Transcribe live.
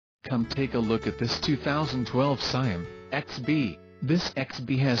Come take a look at this 2012 Scion XB. This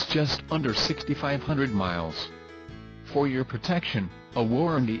XB has just under 6,500 miles. For your protection, a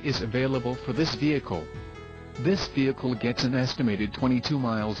warranty is available for this vehicle. This vehicle gets an estimated 22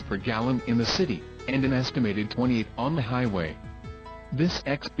 miles per gallon in the city, and an estimated 28 on the highway. This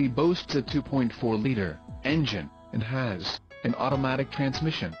XB boasts a 2.4-liter engine, and has an automatic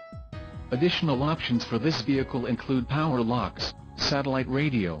transmission. Additional options for this vehicle include power locks, satellite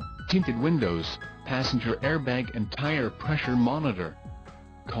radio, tinted windows, passenger airbag and tire pressure monitor.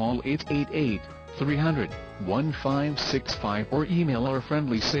 Call 888-300-1565 or email our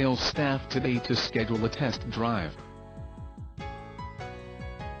friendly sales staff today to schedule a test drive.